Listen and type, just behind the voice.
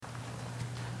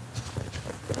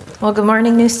Well, good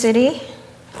morning, New City.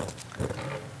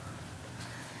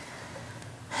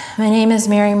 My name is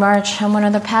Mary March. I'm one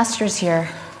of the pastors here.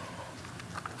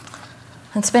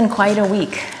 It's been quite a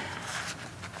week.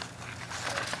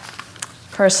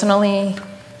 Personally,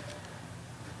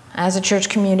 as a church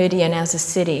community and as a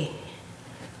city.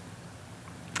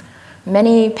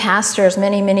 Many pastors,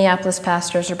 many Minneapolis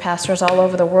pastors or pastors all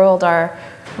over the world are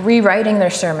rewriting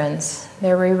their sermons.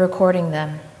 They're re-recording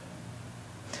them.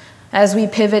 As we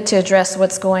pivot to address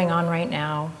what's going on right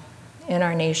now in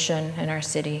our nation and our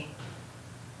city.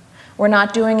 We're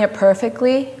not doing it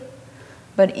perfectly,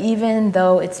 but even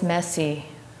though it's messy,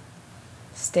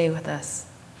 stay with us.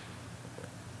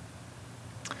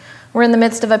 We're in the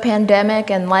midst of a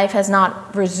pandemic and life has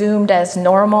not resumed as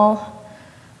normal.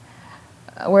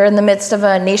 We're in the midst of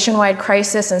a nationwide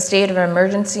crisis and state of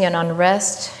emergency and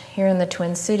unrest here in the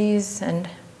Twin Cities and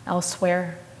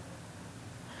elsewhere.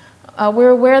 We're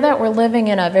aware that we're living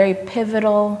in a very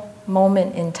pivotal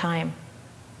moment in time.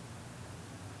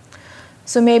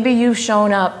 So maybe you've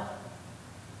shown up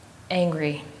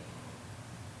angry,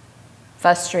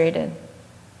 frustrated,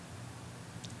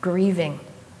 grieving,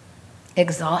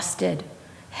 exhausted,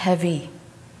 heavy,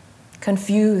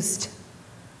 confused,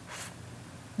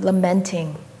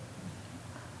 lamenting,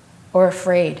 or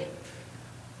afraid.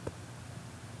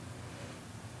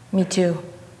 Me too.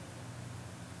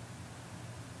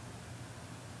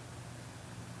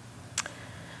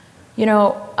 You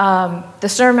know, the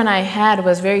sermon I had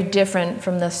was very different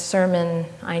from the sermon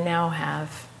I now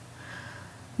have.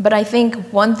 But I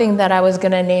think one thing that I was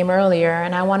going to name earlier,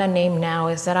 and I want to name now,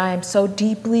 is that I am so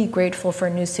deeply grateful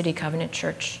for New City Covenant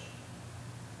Church.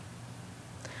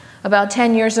 About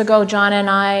 10 years ago, John and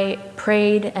I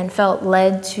prayed and felt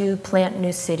led to plant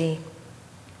New City.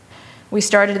 We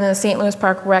started in the St. Louis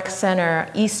Park Rec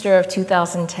Center, Easter of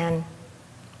 2010.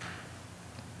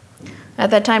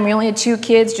 At that time, we only had 2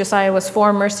 kids. Josiah was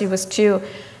 4, Mercy was 2.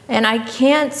 And I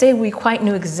can't say we quite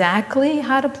knew exactly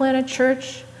how to plant a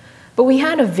church, but we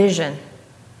had a vision.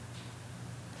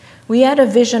 We had a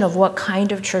vision of what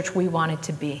kind of church we wanted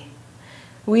to be.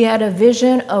 We had a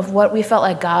vision of what we felt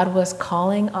like God was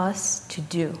calling us to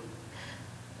do.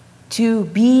 To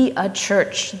be a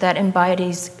church that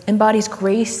embodies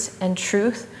grace and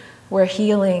truth, where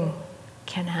healing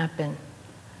can happen.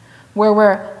 Where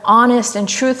we're honest and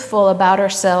truthful about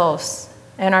ourselves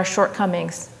and our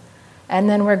shortcomings. And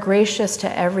then we're gracious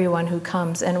to everyone who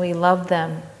comes, and we love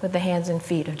them with the hands and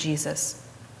feet of Jesus.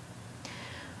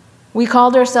 We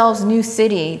called ourselves New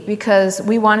City because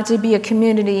we wanted to be a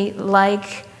community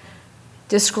like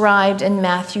described in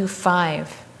Matthew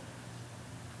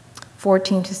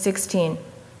 5:14-16.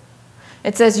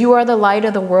 It says, "You are the light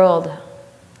of the world.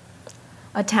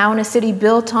 A town, a city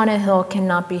built on a hill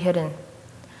cannot be hidden.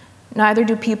 Neither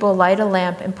do people light a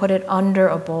lamp and put it under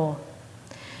a bowl.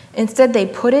 Instead, they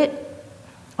put it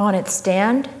on its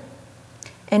stand,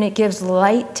 and it gives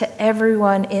light to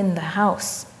everyone in the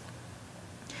house.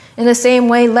 In the same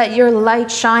way, let your light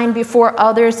shine before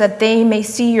others, that they may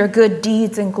see your good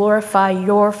deeds and glorify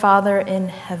your Father in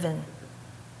heaven."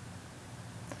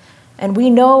 And we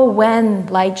know when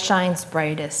light shines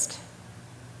brightest.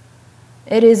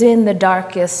 It is in the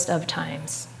darkest of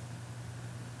times.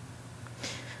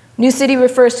 New City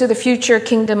refers to the future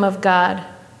kingdom of God,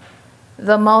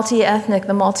 the multi-ethnic,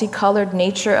 the multicolored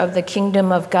nature of the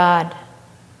kingdom of God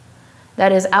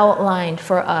that is outlined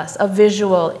for us, a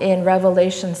visual in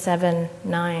Revelation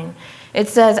 7:9. It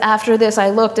says, "After this I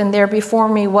looked, and there before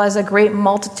me was a great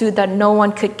multitude that no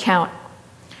one could count,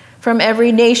 from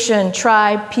every nation,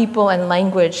 tribe, people, and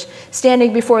language,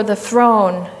 standing before the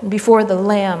throne, before the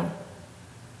Lamb.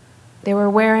 They were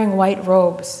wearing white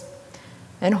robes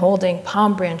and holding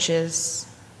palm branches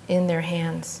in their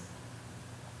hands."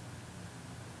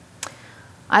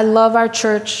 I love our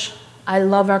church. I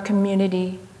love our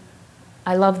community.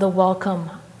 I love the welcome.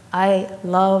 I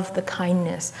love the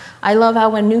kindness. I love how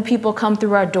when new people come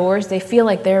through our doors, they feel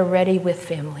like they're ready with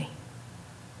family.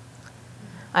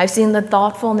 I've seen the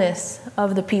thoughtfulness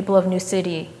of the people of New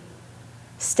City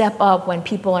step up when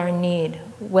people are in need,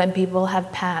 when people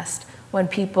have passed, when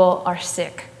people are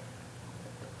sick.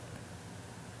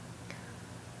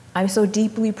 I'm so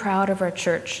deeply proud of our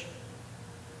church.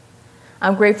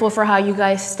 I'm grateful for how you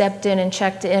guys stepped in and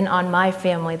checked in on my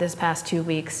family this past 2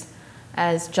 weeks,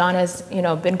 as John has,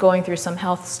 been going through some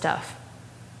health stuff.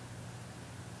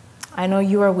 I know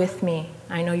you are with me.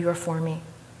 I know you are for me.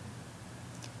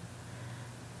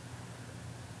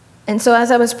 And so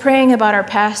as I was praying about our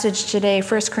passage today,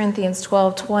 1 Corinthians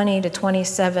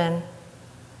 12:20-27,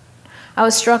 I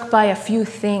was struck by a few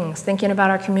things, thinking about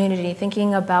our community,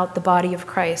 thinking about the body of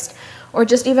Christ, or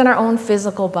just even our own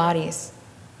physical bodies.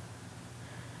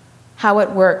 how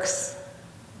it works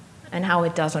and how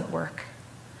it doesn't work.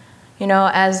 You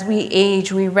know, as we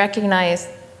age, we recognize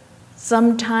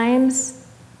sometimes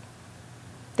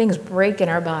things break in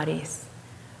our bodies.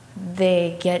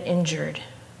 They get injured.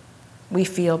 We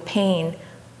feel pain.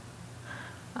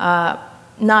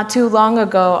 Not too long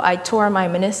ago, I tore my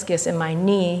meniscus in my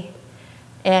knee,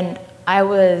 and I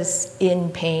was in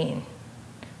pain.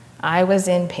 I was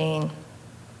in pain.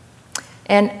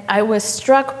 And I was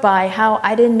struck by how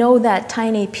I didn't know that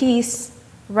tiny piece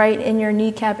right in your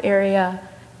kneecap area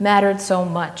mattered so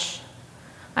much.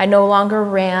 I no longer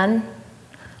ran.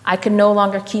 I could no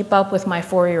longer keep up with my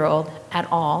 4-year-old at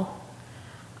all.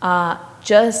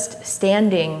 Just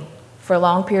standing for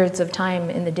long periods of time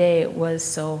in the day was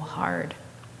so hard.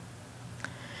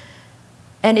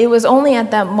 And it was only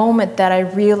at that moment that I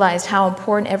realized how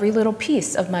important every little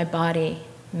piece of my body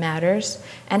matters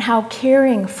and how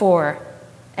caring for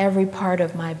every part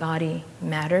of my body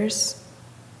matters.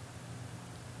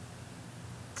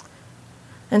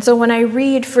 And so when I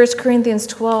read 1 Corinthians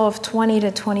 12,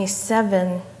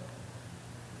 20-27,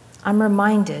 I'm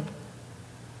reminded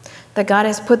that God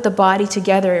has put the body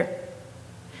together,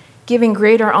 giving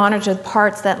greater honor to the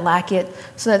parts that lack it,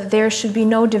 so that there should be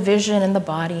no division in the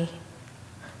body,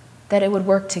 that it would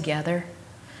work together,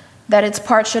 that its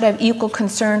parts should have equal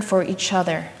concern for each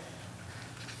other.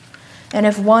 And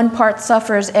if one part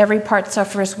suffers, every part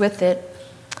suffers with it.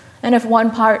 And if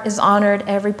one part is honored,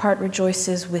 every part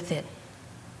rejoices with it.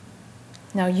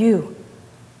 Now you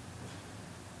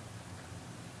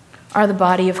are the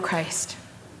body of Christ,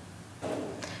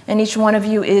 and each one of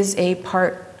you is a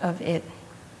part of it.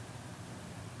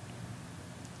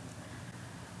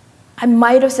 I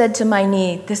might have said to my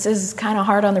knee, this is kind of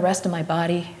hard on the rest of my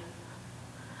body.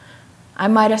 I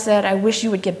might have said, I wish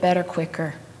you would get better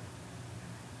quicker.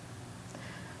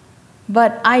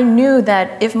 But I knew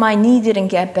that if my knee didn't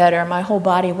get better, my whole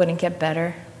body wouldn't get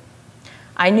better.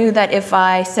 I knew that if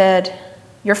I said,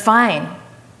 you're fine,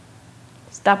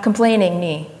 stop complaining,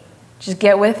 knee, just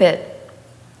get with it,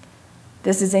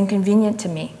 this is inconvenient to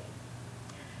me,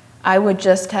 I would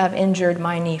just have injured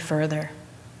my knee further.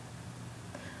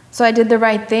 So I did the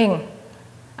right thing.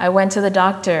 I went to the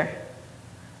doctor.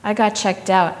 I got checked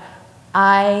out.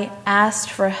 I asked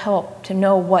for help to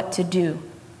know what to do.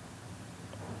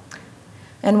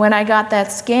 And when I got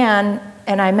that scan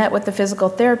and I met with the physical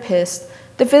therapist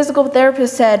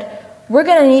said, we're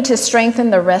going to need to strengthen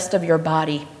the rest of your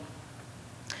body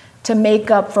to make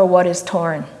up for what is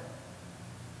torn.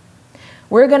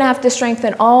 We're going to have to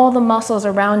strengthen all the muscles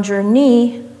around your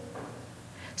knee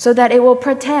so that it will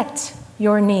protect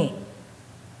your knee.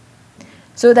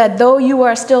 So that though you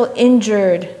are still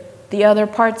injured, the other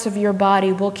parts of your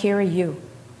body will carry you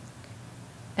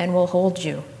and will hold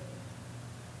you.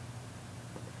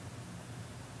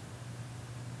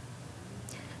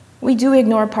 We do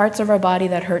ignore parts of our body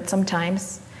that hurt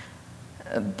sometimes,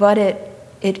 but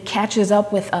it catches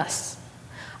up with us.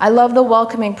 I love the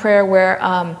welcoming prayer where,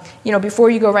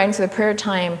 before you go right into the prayer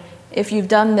time, if you've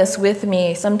done this with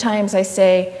me, sometimes I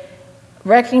say,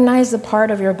 recognize the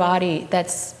part of your body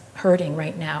that's hurting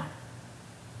right now.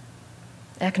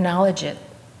 Acknowledge it.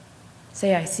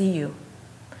 Say, I see you.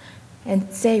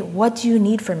 And say, what do you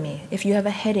need from me? If you have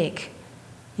a headache,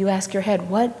 you ask your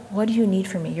head, what do you need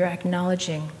from me? You're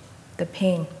acknowledging the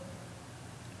pain.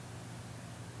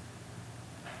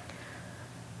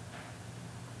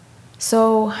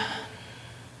 So,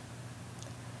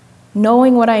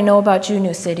 knowing what I know about you,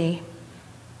 New City,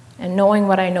 and knowing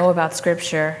what I know about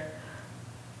Scripture,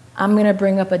 I'm going to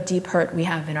bring up a deep hurt we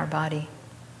have in our body.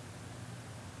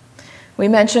 We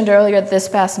mentioned earlier this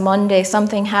past Monday,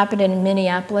 something happened in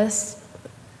Minneapolis,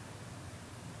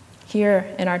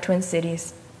 here in our Twin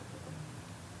Cities.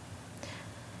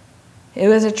 It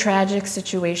was a tragic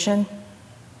situation,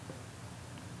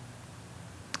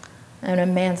 and a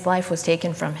man's life was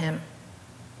taken from him.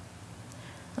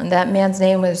 And that man's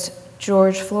name was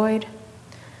George Floyd.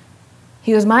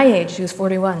 He was my age, he was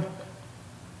 41.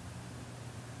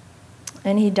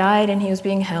 And he died, and he was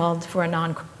being held for a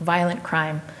non-violent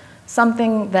crime.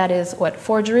 Something that is,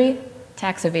 forgery?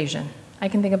 Tax evasion. I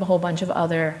can think of a whole bunch of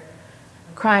other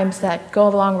crimes that go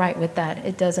along right with that.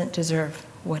 It doesn't deserve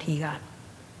what he got.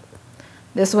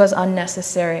 This was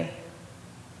unnecessary.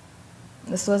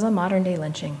 This was a modern-day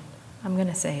lynching. I'm going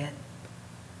to say it.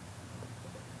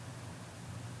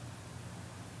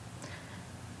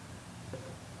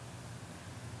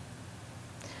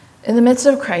 In the midst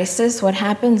of crisis, what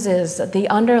happens is that the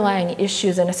underlying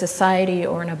issues in a society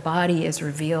or in a body is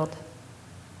revealed.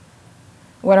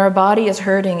 When our body is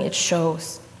hurting, it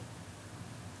shows.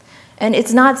 And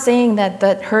it's not saying that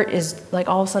that hurt is like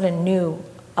all of a sudden new.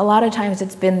 A lot of times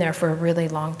it's been there for a really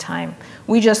long time.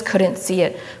 We just couldn't see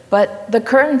it. But the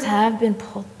curtains have been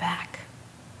pulled back.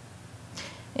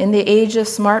 In the age of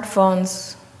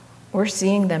smartphones, we're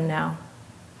seeing them now.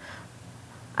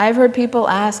 I've heard people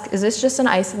ask, is this just an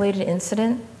isolated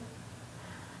incident?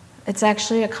 It's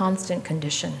actually a constant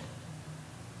condition.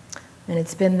 And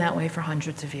it's been that way for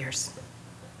hundreds of years.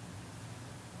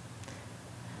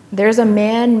 There's a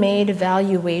man-made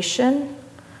valuation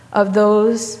of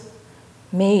those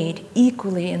made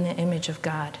equally in the image of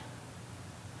God.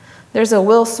 There's a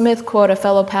Will Smith quote a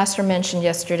fellow pastor mentioned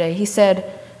yesterday.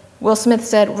 Will Smith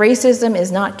said, racism is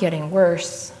not getting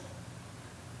worse.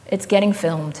 It's getting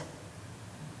filmed.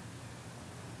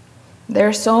 There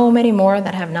are so many more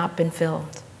that have not been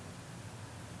filmed.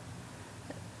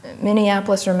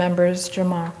 Minneapolis remembers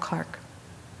Jamal Clark,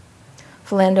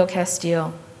 Philando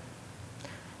Castile,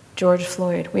 George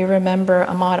Floyd. We remember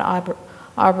Ahmaud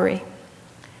Arbery,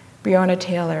 Breonna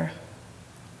Taylor,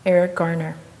 Eric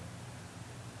Garner.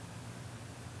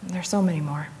 There's so many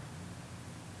more.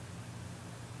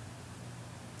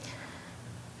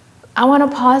 I want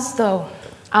to pause though.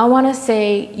 I want to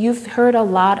say you've heard a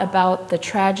lot about the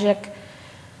tragic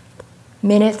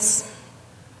minutes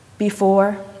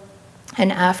before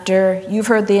and after. You've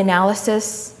heard the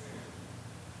analysis.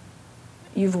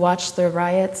 You've watched the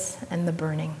riots and the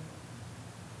burning.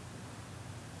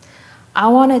 I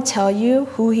want to tell you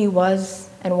who he was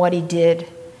and what he did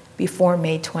before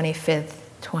May 25th,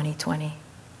 2020.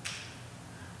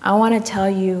 I want to tell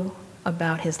you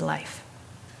about his life.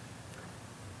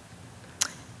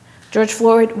 George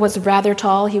Floyd was rather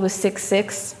tall. He was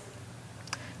 6'6".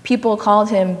 People called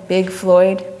him Big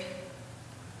Floyd.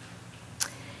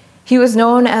 He was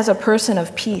known as a person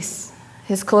of peace.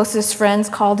 His closest friends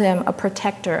called him a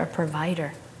protector, a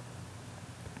provider.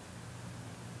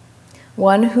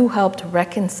 One who helped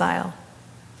reconcile.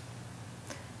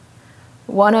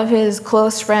 One of his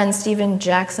close friends, Stephen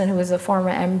Jackson, who was a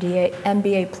former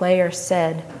NBA player,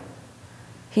 said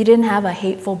he didn't have a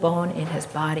hateful bone in his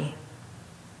body.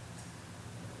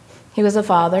 He was a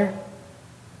father.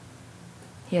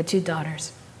 He had 2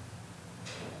 daughters.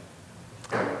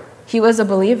 He was a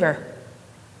believer.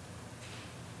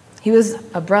 He was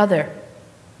a brother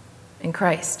in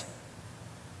Christ.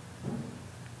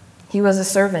 He was a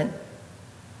servant.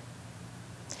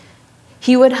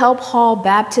 He would help haul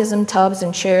baptism tubs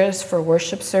and chairs for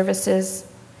worship services.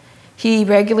 He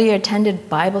regularly attended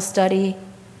Bible study.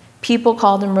 People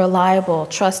called him reliable,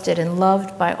 trusted, and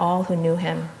loved by all who knew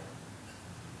him.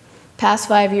 Past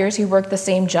 5 years, he worked the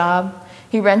same job.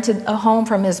 He rented a home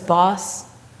from his boss.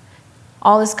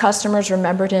 All his customers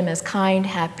remembered him as kind,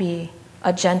 happy,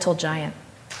 a gentle giant.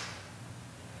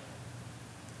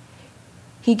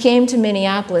 He came to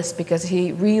Minneapolis because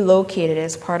he relocated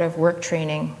as part of a work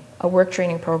training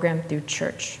program through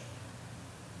church.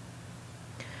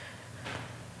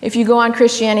 If you go on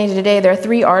Christianity Today, there are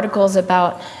 3 articles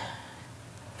about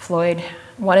Floyd.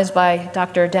 One is by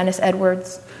Dr. Dennis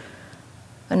Edwards,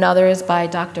 another is by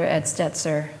Dr. Ed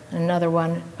Stetzer, and another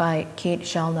one by Kate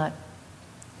Shellnut.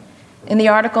 In the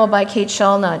article by Kate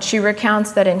Shellnut, she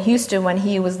recounts that in Houston, when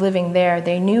he was living there,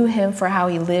 they knew him for how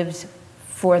he lived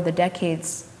for the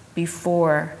decades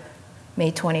before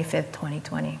May 25th,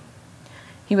 2020.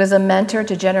 He was a mentor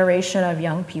to a generation of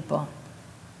young people,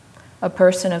 a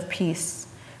person of peace,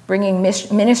 bringing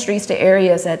ministries to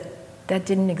areas that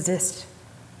didn't exist.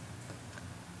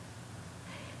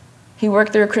 He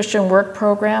worked through a Christian work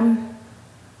program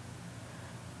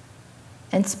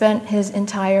and spent his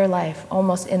entire life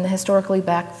almost in the historically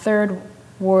black 3rd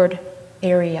Ward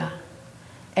area.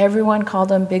 Everyone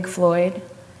called him Big Floyd,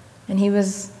 and he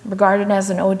was regarded as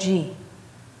an OG,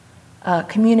 a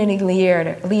community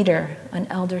leader, an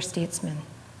elder statesman.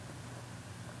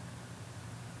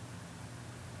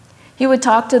 He would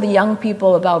talk to the young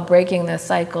people about breaking the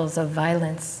cycles of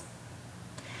violence.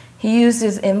 He used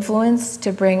his influence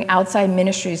to bring outside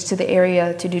ministries to the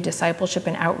area to do discipleship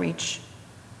and outreach,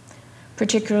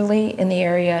 particularly in the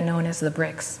area known as the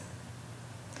Bricks.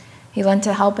 He lent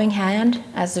a helping hand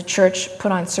as the church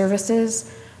put on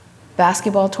services,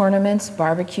 basketball tournaments,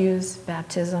 barbecues,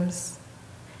 baptisms.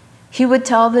 He would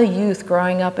tell the youth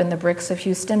growing up in the Bricks of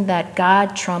Houston that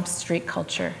God trumps street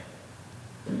culture,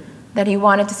 that he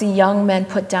wanted to see young men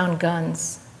put down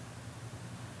guns,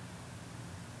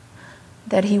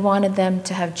 that he wanted them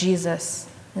to have Jesus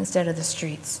instead of the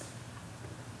streets.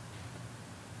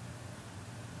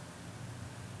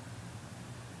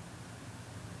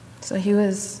 So he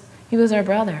was our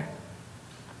brother.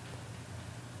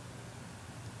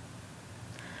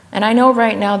 And I know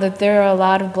right now that there are a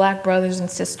lot of black brothers and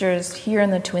sisters here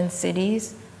in the Twin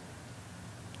Cities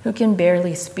who can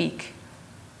barely speak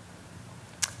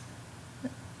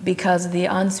because of the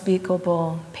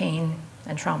unspeakable pain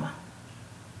and trauma.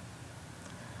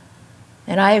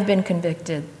 And I have been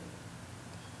convicted.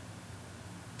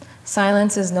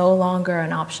 Silence is no longer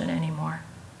an option anymore,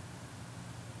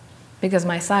 because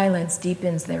my silence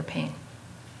deepens their pain.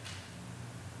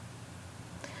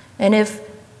 And if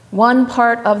one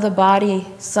part of the body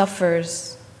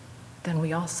suffers, then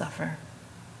we all suffer.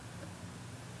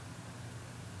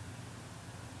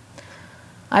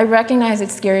 I recognize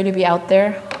it's scary to be out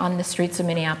there on the streets of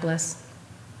Minneapolis.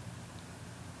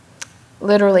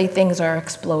 Literally, things are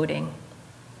exploding.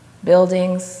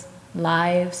 Buildings,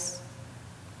 lives,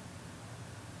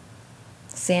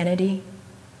 sanity.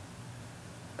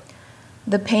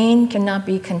 The pain cannot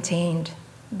be contained.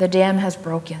 The dam has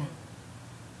broken.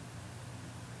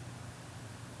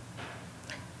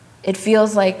 It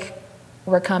feels like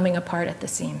we're coming apart at the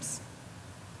seams.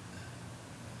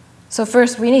 So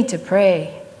first, we need to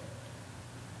pray.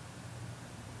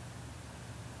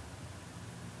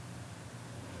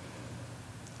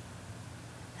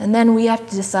 And then we have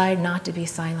to decide not to be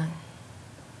silent.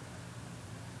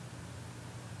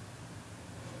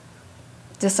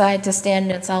 Decide to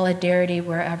stand in solidarity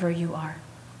wherever you are.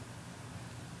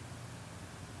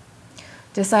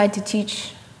 Decide to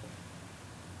teach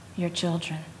your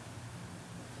children.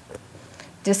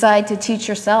 Decide to teach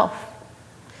yourself.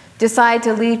 Decide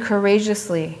to lead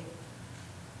courageously.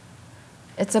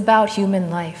 It's about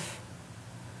human life.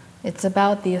 It's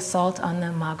about the assault on the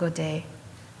Imago Dei.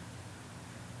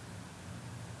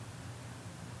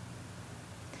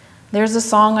 There's a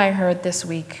song I heard this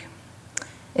week.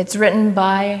 It's written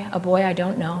by a boy I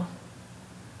don't know.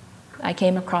 I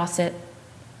came across it.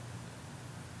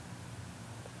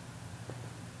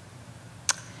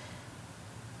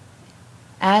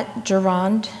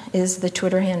 @Gerond is the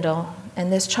Twitter handle.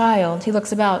 And this child, he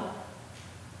looks about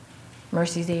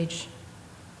Mercy's age,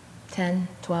 10,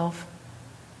 12.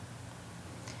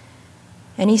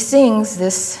 And he sings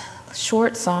this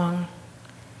short song.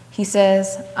 He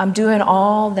says, "I'm doing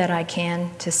all that I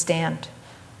can to stand.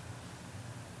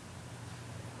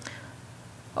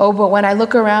 Oh, but when I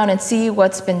look around and see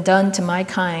what's been done to my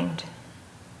kind,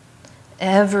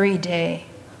 every day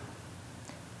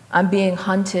I'm being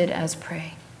hunted as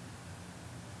prey.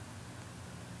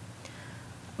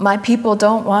 My people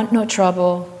don't want no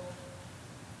trouble.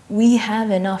 We have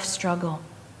enough struggle.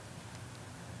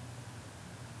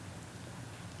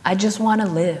 I just want to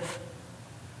live.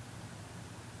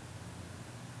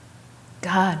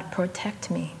 God, protect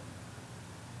me.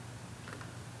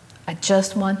 I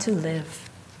just want to live.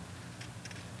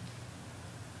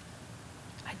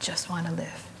 I just want to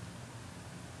live."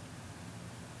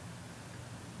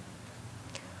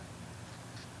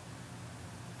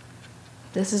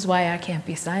 This is why I can't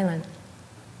be silent.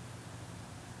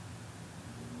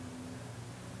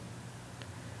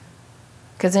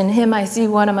 Because in him I see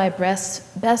one of my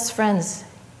best friends'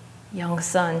 young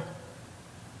son.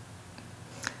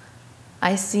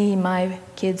 I see my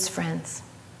kids' friends.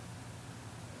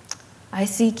 I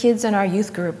see kids in our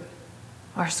youth group,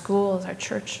 our schools, our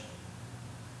church.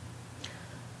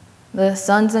 The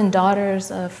sons and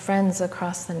daughters of friends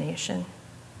across the nation.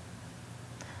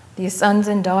 These sons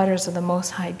and daughters of the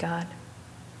Most High God.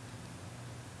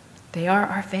 They are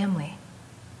our family.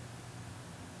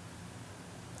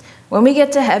 When we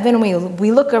get to heaven,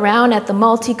 we look around at the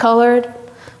multicolored,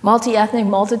 multi-ethnic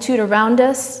multitude around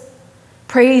us,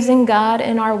 praising God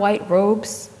in our white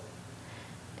robes.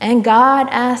 And God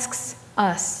asks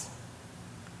us,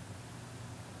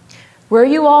 "Were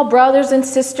you all brothers and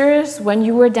sisters when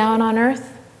you were down on earth?"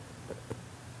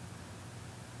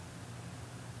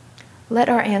 Let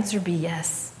our answer be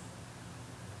yes.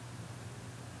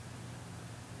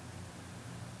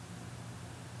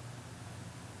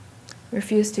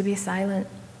 Refuse to be silent.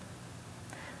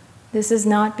 This is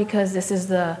not because this is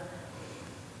the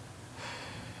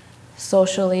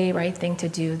socially right thing to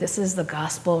do. This is the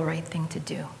gospel right thing to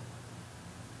do.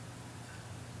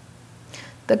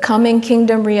 The coming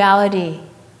kingdom reality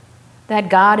that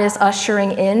God is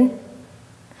ushering in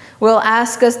will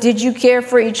ask us, did you care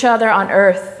for each other on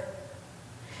earth?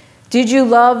 Did you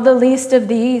love the least of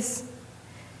these?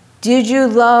 Did you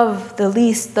love the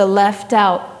least, the left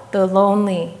out, the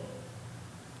lonely?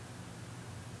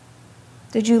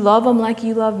 Did you love them like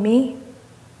you love me?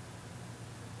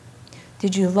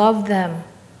 Did you love them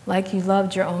like you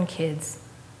loved your own kids?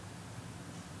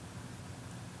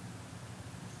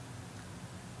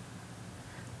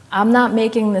 I'm not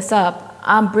making this up.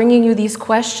 I'm bringing you these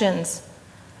questions,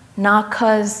 not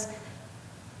because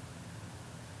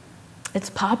it's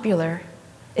popular.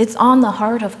 It's on the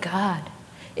heart of God.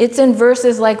 It's in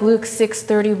verses like Luke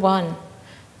 6:31.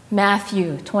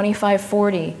 Matthew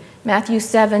 25:40, Matthew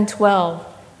 7:12,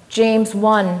 James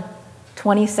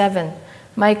 1:27,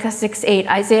 Micah 6:8,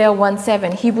 Isaiah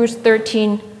 1:7, Hebrews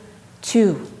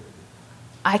 13:2.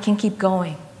 I can keep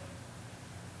going.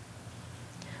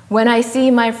 When I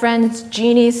see my friend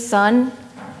Jeannie's son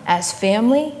as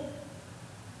family,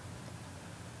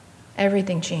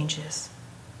 everything changes.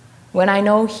 When I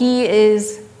know he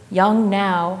is young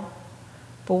now,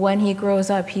 but when he grows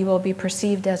up, he will be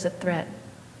perceived as a threat.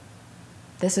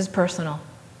 This is personal.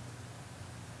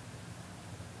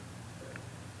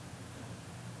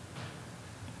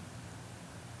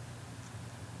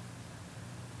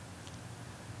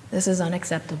 This is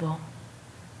unacceptable.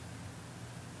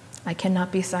 I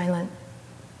cannot be silent.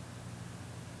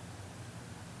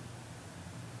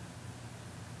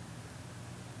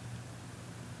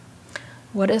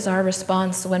 What is our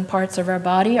response when parts of our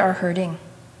body are hurting?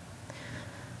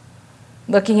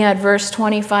 Looking at verse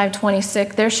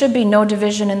 25-26, there should be no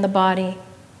division in the body,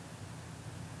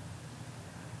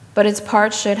 but its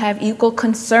parts should have equal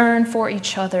concern for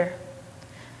each other.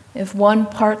 If one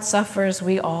part suffers,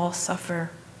 we all suffer.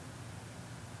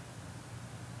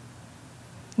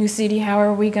 New City, how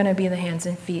are we going to be the hands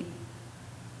and feet?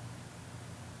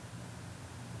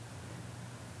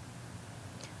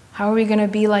 How are we going to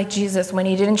be like Jesus when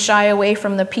he didn't shy away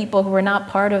from the people who were not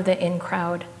part of the in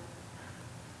crowd?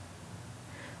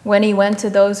 When he went to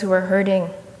those who were hurting?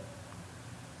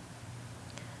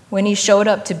 When he showed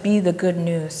up to be the good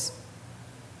news?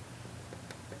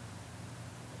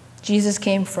 Jesus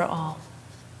came for all.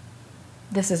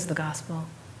 This is the gospel.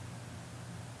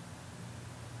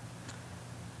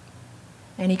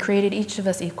 And he created each of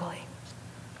us equally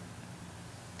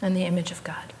in the image of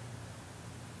God.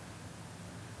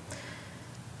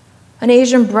 An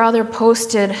Asian brother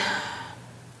posted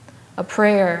a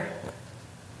prayer,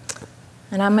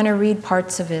 and I'm going to read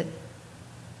parts of it.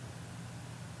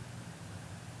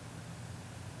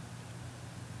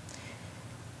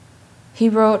 He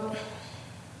wrote,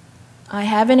 I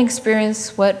haven't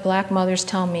experienced what black mothers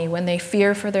tell me when they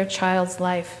fear for their child's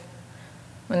life,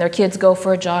 when their kids go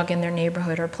for a jog in their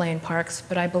neighborhood or play in parks,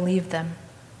 but I believe them.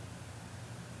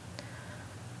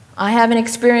 I haven't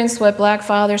experienced what black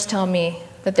fathers tell me,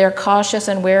 that they're cautious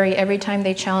and wary every time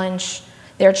they're challenged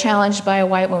by a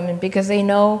white woman because they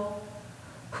know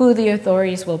who the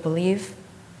authorities will believe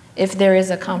if there is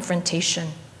a confrontation.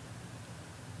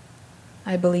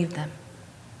 I believe them.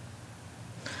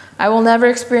 I will never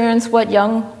experience what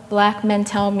young black men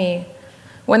tell me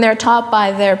when they're taught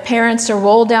by their parents to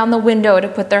roll down the window to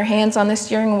put their hands on the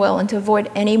steering wheel and to avoid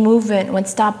any movement when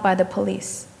stopped by the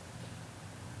police.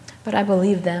 But I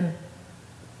believe them.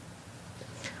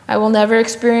 I will never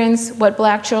experience what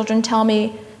black children tell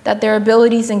me, that their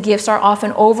abilities and gifts are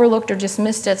often overlooked or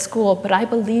dismissed at school, but I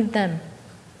believe them.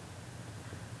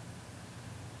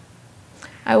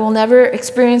 I will never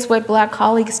experience what black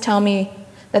colleagues tell me,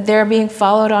 that they're being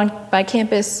followed by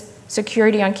campus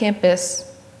security on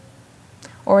campus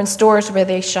or in stores where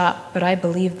they shop, but I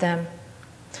believe them.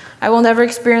 I will never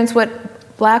experience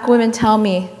what black women tell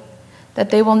me, that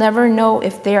they will never know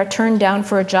if they are turned down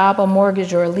for a job, a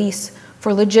mortgage, or a lease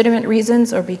for legitimate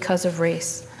reasons or because of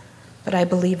race, but I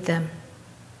believe them.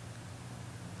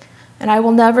 And I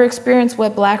will never experience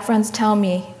what black friends tell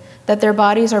me, that their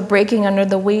bodies are breaking under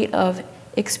the weight of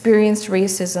experienced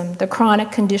racism, the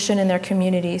chronic condition in their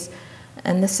communities,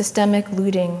 and the systemic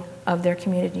looting of their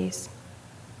communities.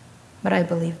 But I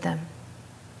believe them.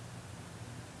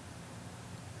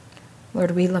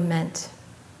 Lord, we lament.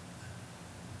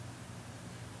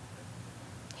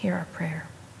 Hear our prayer.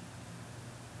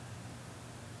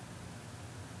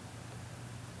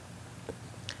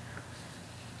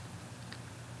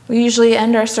 We usually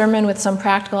end our sermon with some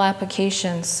practical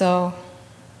applications, so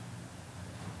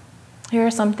here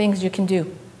are some things you can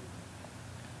do.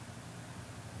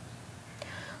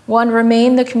 1,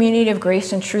 remain the community of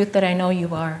grace and truth that I know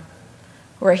you are,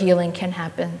 where healing can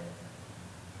happen.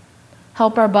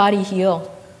 Help our body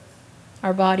heal.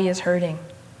 Our body is hurting.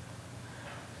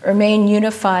 Remain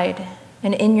unified,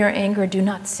 and in your anger, do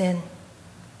not sin.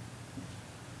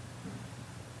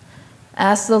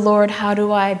 Ask the Lord, how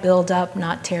do I build up,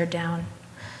 not tear down?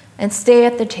 And stay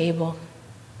at the table.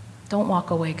 Don't walk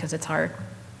away because it's hard.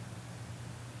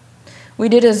 We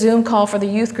did a Zoom call for the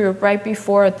youth group right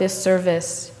before this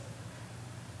service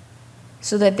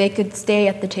so that they could stay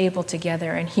at the table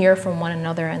together and hear from one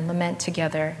another and lament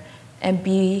together and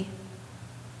be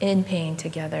in pain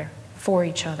together for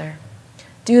each other.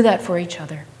 Do that for each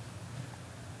other.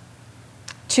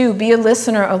 2, be a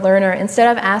listener, a learner. Instead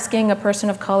of asking a person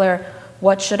of color,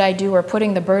 what should I do, or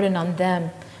putting the burden on them,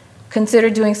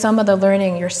 consider doing some of the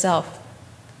learning yourself.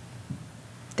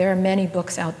 There are many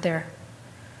books out there.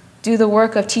 Do the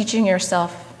work of teaching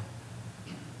yourself.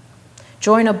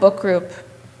 Join a book group.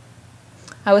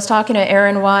 I was talking to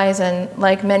Erin Wise, and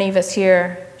like many of us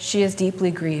here, she is deeply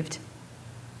grieved.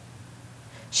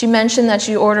 She mentioned that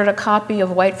she ordered a copy of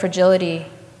White Fragility,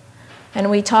 and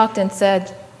we talked and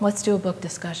said, let's do a book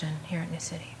discussion here at New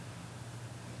City.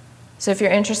 So if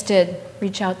you're interested,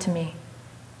 reach out to me.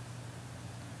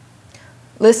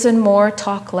 Listen more,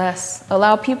 talk less.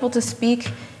 Allow people to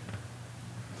speak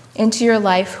into your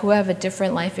life who have a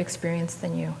different life experience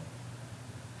than you.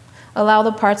 Allow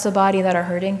the parts of the body that are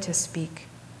hurting to speak,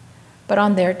 but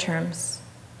on their terms,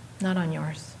 not on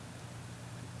yours.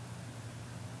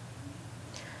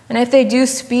 And if they do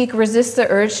speak, resist the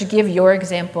urge to give your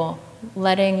example,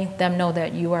 letting them know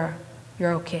that you're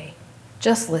okay.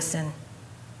 Just listen.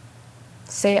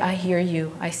 Say, I hear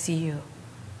you, I see you.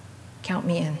 Count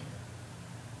me in.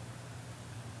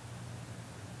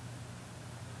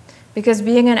 Because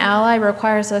being an ally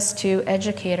requires us to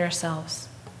educate ourselves,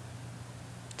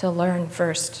 to learn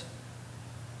first.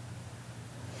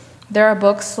 There are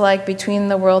books like Between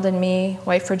the World and Me,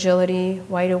 White Fragility,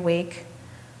 Wide Awake.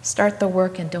 Start the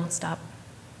work and don't stop.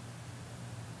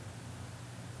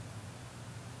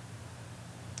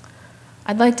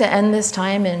 I'd like to end this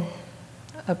time in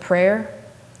a prayer,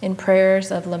 in prayers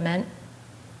of lament.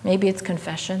 Maybe it's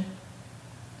confession.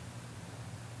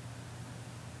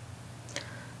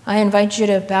 I invite you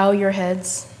to bow your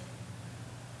heads.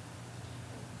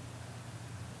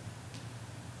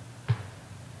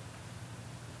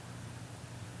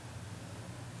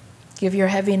 Give your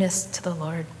heaviness to the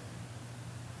Lord.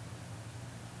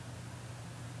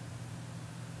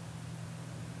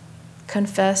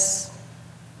 Confess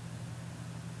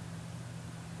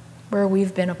where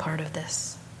we've been a part of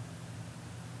this.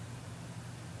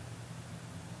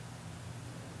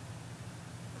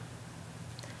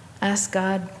 Ask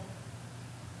God,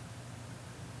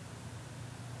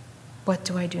 what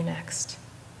do I do next?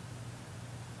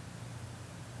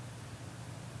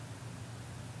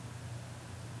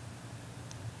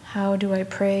 How do I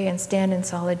pray and stand in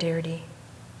solidarity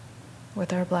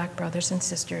with our Black brothers and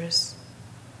sisters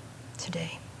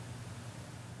today?